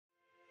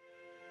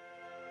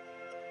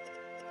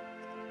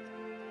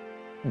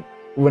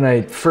when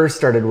I first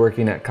started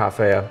working at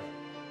Coffea,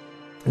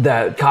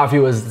 that coffee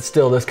was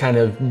still this kind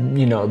of,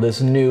 you know,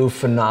 this new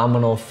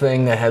phenomenal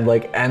thing that had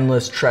like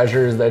endless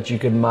treasures that you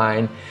could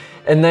mine.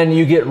 And then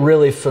you get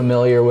really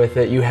familiar with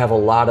it. You have a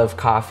lot of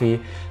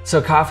coffee.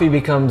 So coffee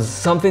becomes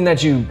something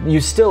that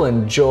you still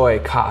enjoy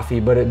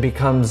coffee, but it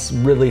becomes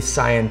really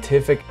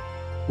scientific.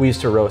 We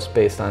used to roast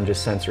based on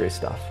just sensory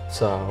stuff.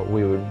 So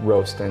we would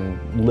roast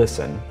and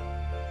listen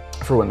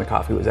for when the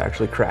coffee was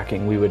actually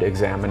cracking. We would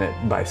examine it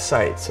by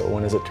sight. So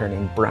when is it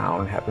turning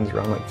brown? It happens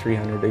around like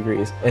 300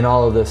 degrees. And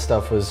all of this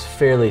stuff was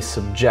fairly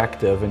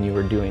subjective and you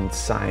were doing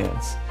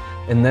science.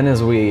 And then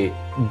as we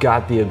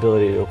got the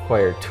ability to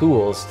acquire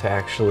tools to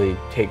actually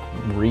take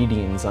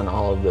readings on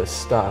all of this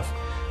stuff,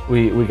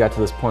 we got to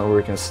this point where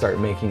we can start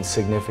making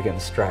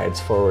significant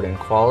strides forward in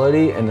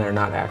quality, and they're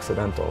not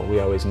accidental. We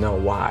always know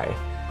why.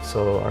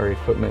 So our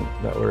equipment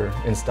that we're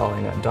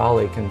installing at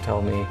Dolly can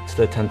tell me to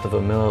the 10th of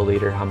a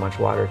milliliter how much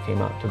water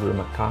came out to brew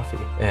my coffee.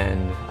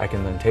 And I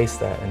can then taste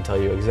that and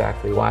tell you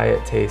exactly why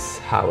it tastes,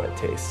 how it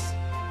tastes.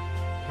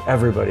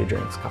 Everybody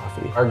drinks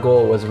coffee. Our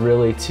goal was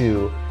really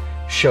to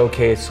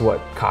showcase what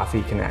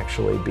coffee can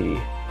actually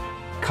be.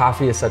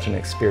 Coffee is such an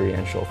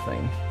experiential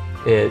thing.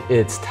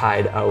 It's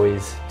tied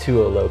always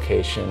to a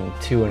location,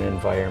 to an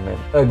environment.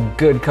 A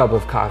good cup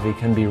of coffee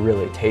can be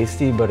really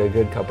tasty, but a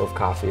good cup of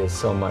coffee is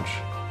so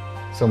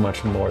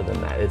much more than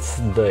that. It's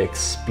the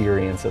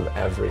experience of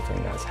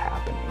everything that's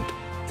happening.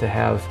 To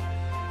have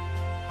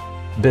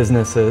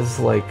businesses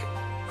like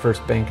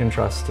First Bank and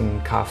Trust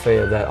and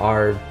Coffea that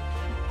are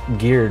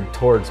geared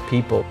towards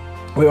people.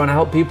 We want to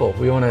help people.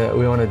 We want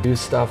to do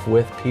stuff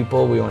with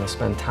people. We want to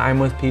spend time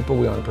with people.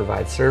 We want to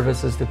provide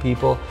services to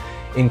people,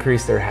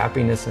 increase their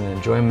happiness and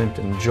enjoyment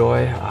and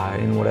joy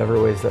in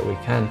whatever ways that we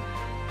can.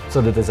 So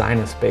to design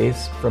a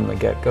space from the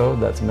get-go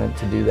that's meant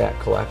to do that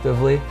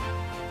collectively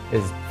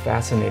is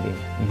fascinating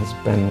and has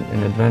been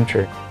an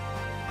adventure.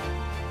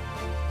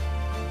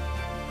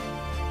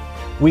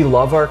 We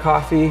love our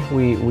coffee.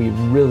 We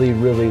really,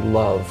 really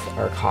love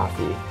our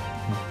coffee,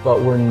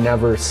 but we're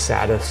never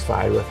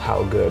satisfied with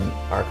how good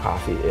our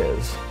coffee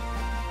is.